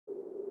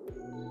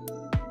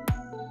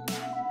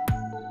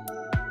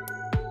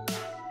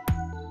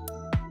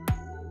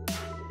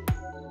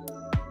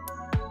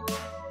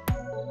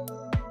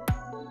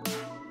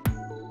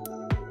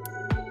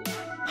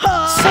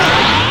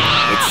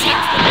It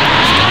seems the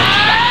BlackOPS-TEEN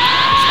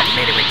have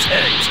made a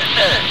return to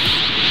Earth.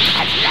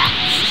 At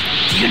last.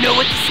 Do you know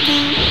what this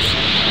means?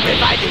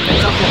 Reviving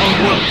the whole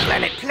world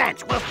planet Plant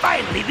will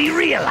finally be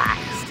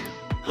realized.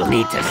 We'll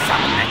need to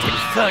summon that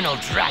infernal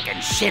dragon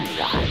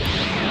Shinra.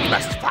 We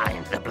must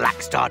find the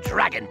Black Star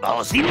Dragon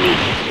Balls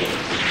immediately.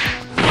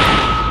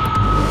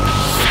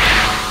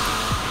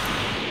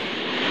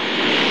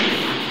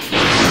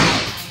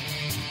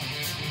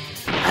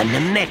 A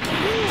Namekian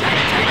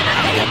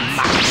of the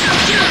March.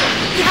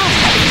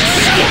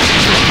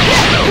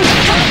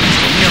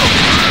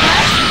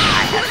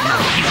 I have no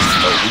use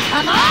for you.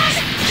 Come on! I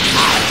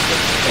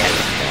will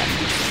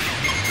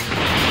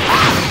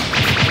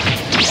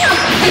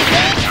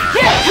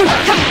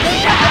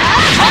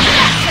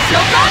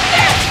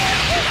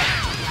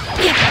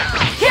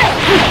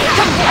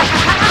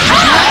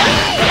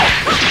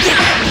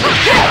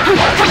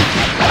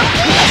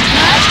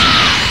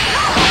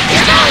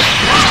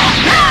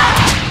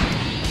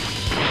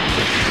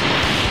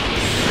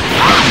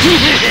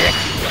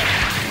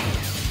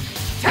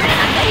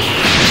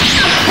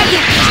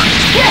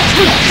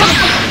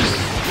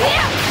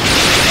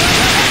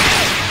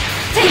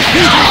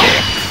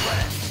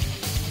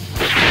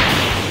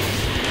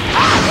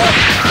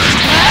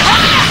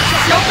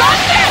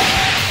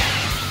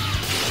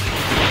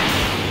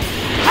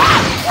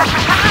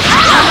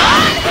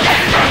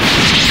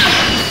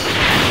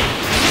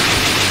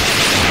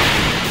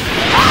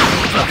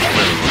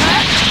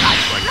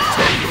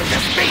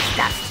bury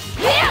them.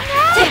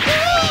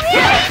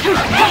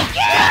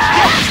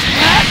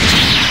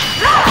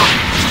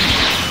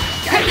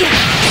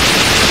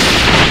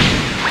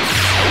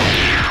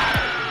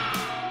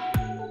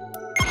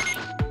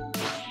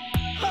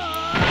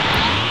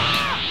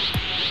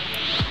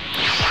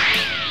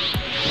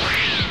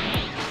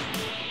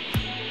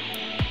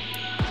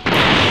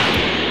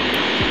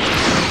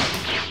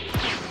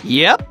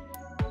 Yep.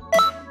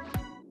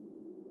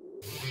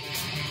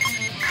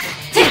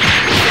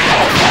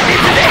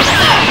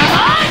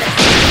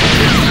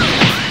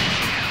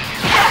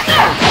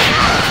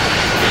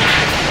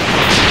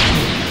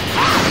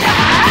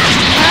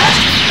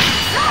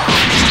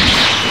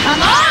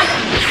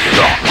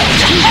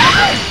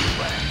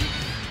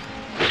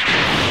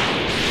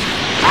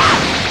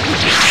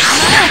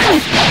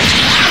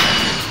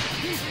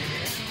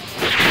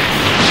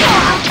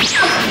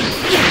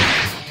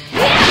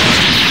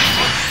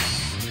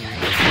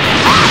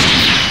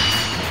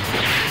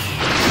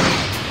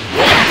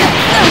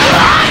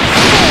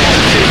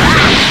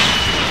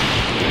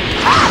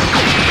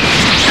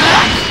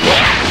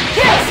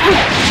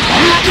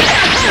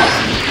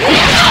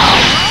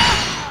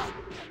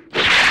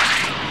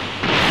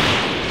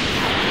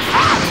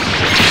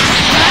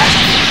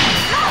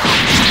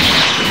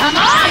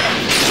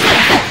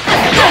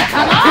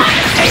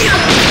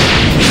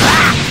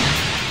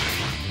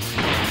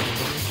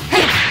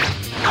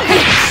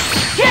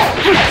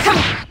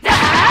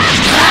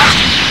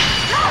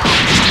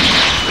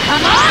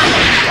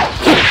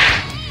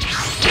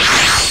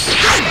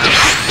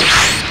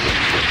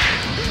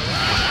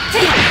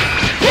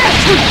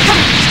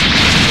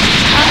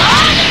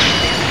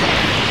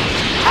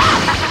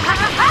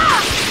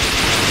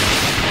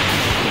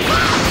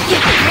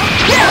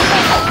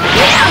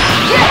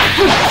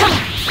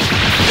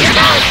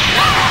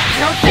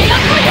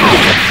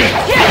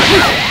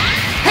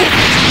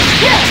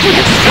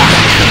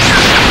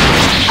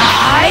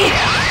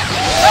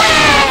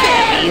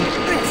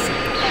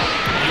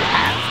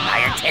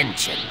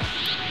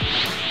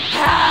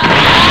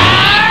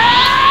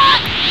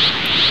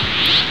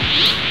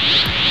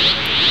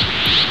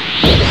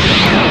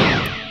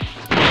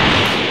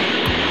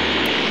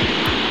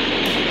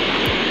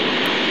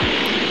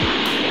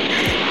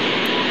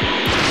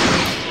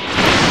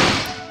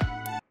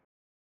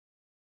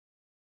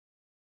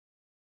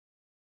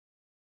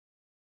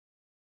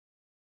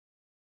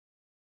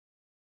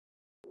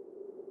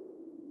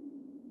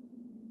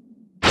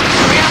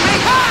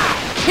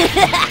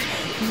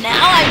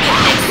 Now I'm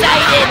getting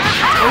excited!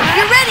 Hope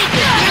you're ready,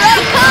 here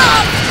I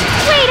come!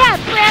 Wait up,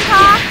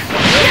 Grandpa!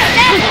 We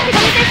said we could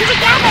do this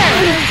together!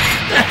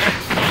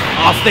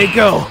 Off they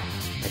go.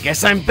 I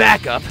guess I'm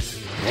backup,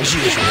 as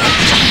usual.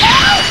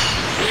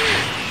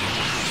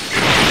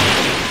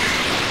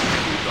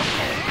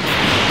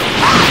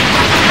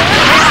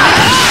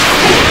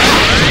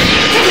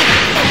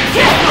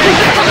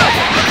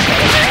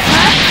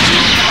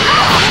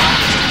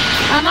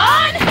 Come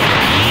on!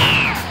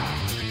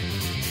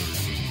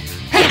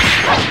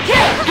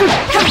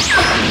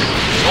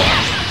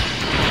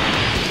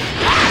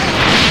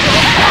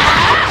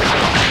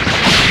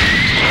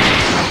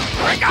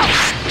 Bring out!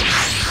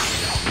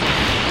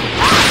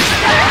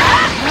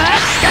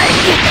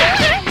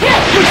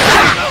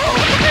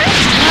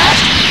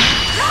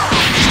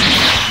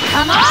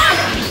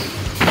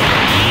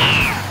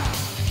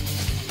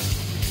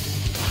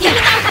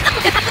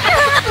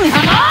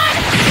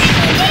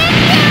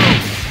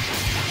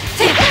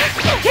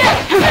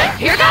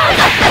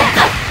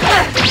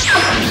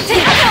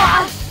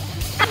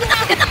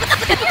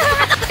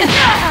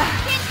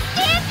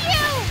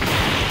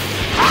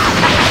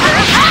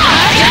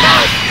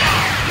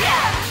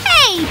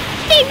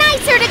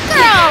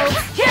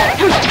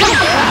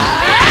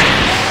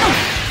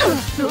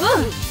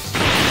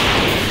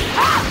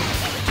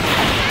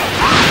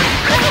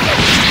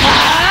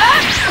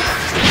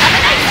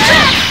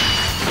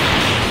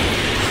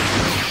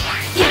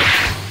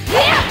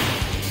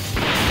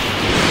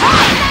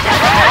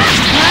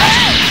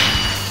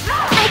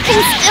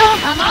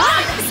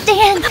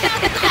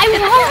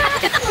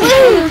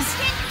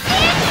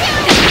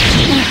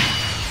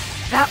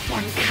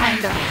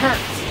 kinda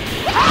hurts.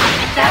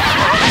 That's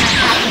not gonna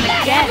happen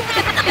again.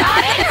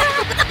 Got it?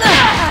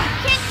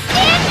 Can't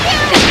stand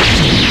you!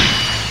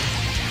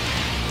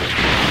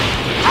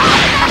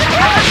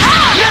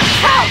 You're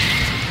toast!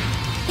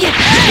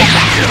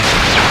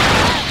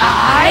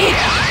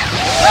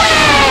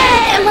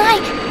 Am I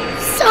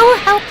so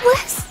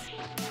helpless?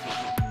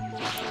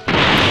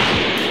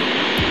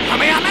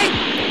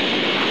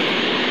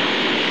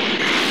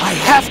 I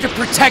have to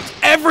protect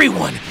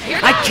everyone!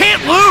 I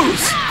can't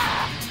lose!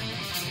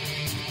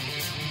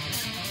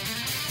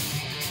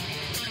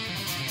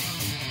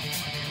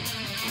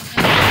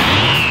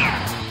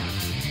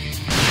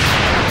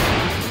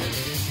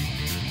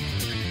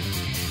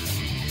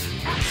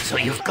 So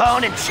you've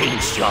gone and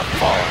changed your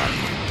form.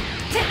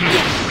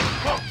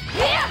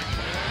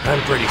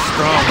 I'm pretty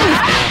strong.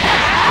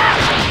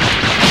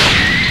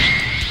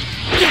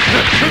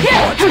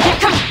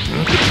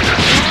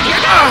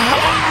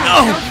 No!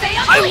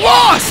 I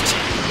lost!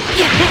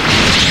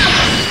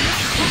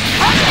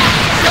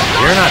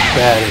 You're not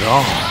bad at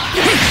all.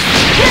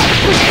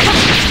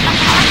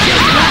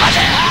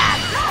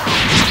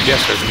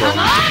 Guess there's more we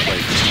can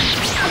play.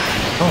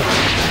 Oh.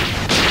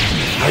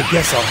 I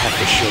guess I'll have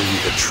to show you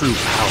the true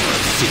power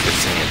of Super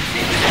Saiyan.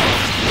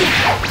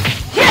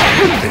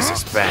 This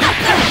is bad.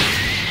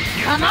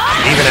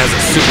 Even as a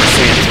Super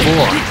Saiyan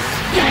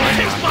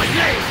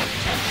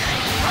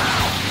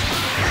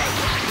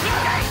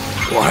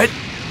 4. What?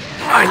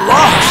 I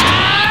lost!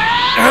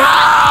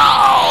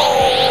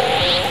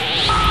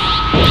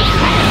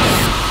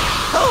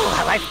 Oh,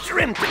 how I've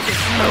dreamt of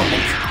this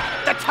moment.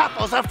 The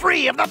Tupples are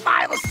free of the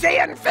vile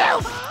Saiyan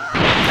filth.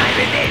 My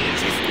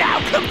revenge is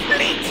now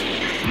complete.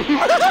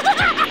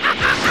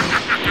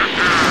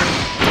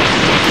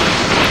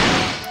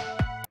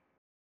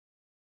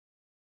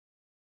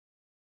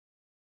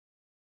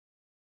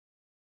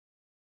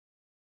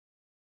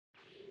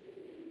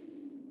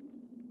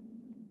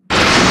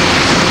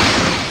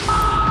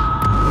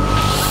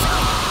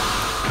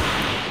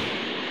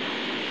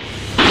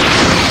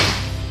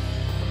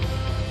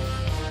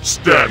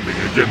 Standing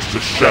against the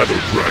Shadow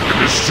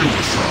Dragon is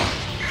suicide.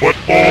 But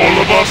all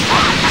of us,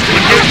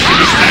 redemption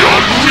is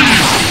beyond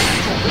reason!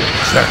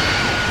 Exactly.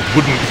 It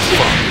wouldn't be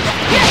fun.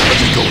 Let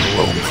me go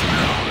alone for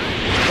now.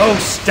 Oh,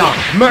 stop.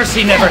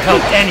 Mercy never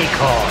helped any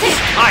cause.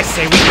 I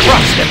say we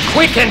crush them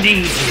quick and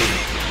easy.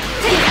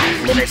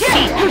 I've never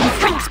seen you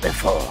freaks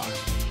before.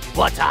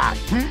 What are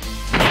you?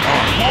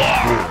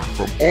 Born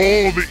from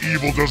all the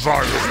evil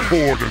desires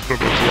poured into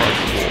the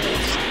Dragon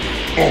Balls.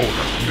 All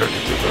that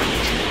negative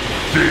energy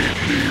gave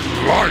me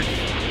life.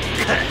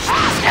 Curse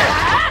these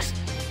earthquakes!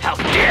 How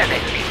dare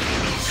they leave me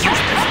these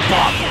useless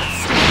baubles!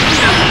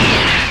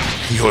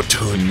 You're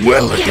doing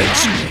well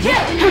against me.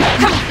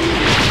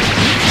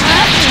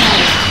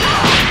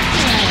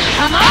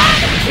 Come on!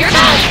 Here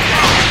goes!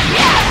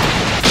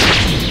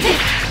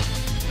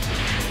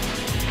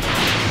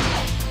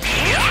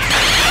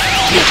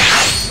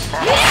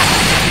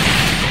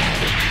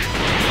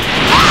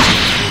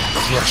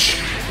 Crush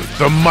you with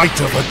the might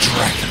of a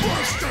dragon.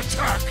 Must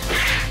attack!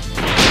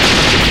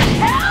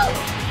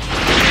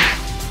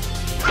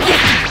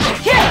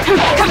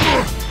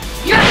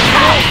 You're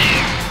out!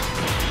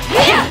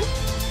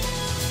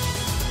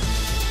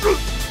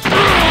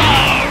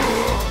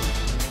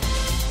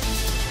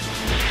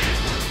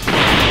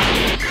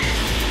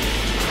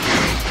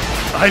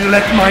 I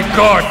let my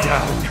guard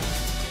down.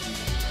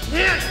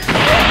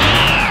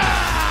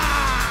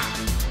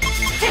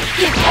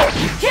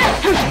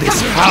 This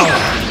power.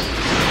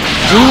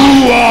 Who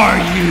are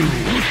you?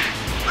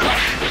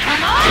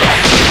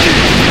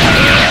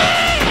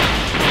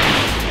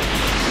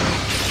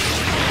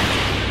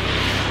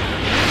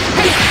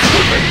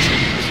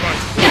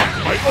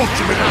 My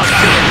ultimate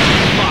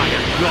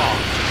Fire God!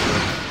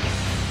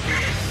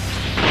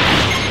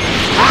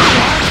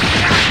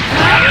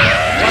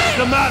 What's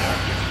the matter?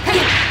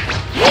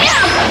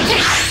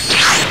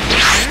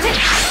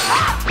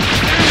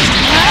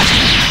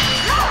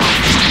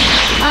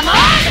 Come on!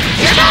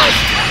 Here goes!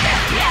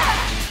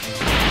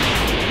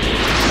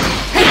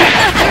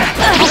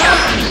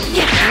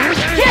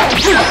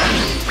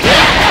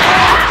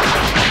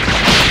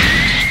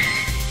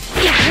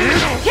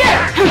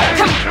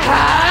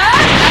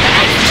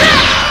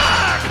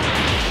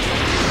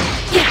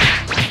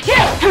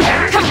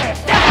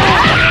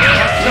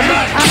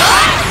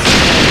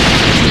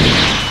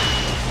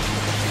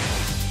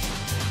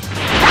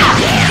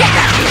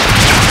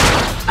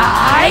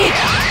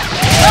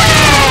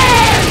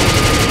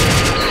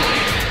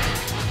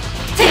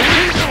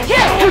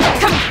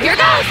 Here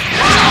goes!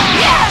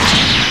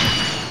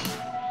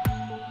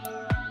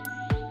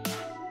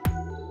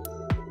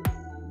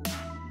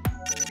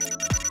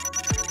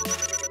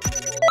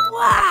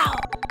 Wow!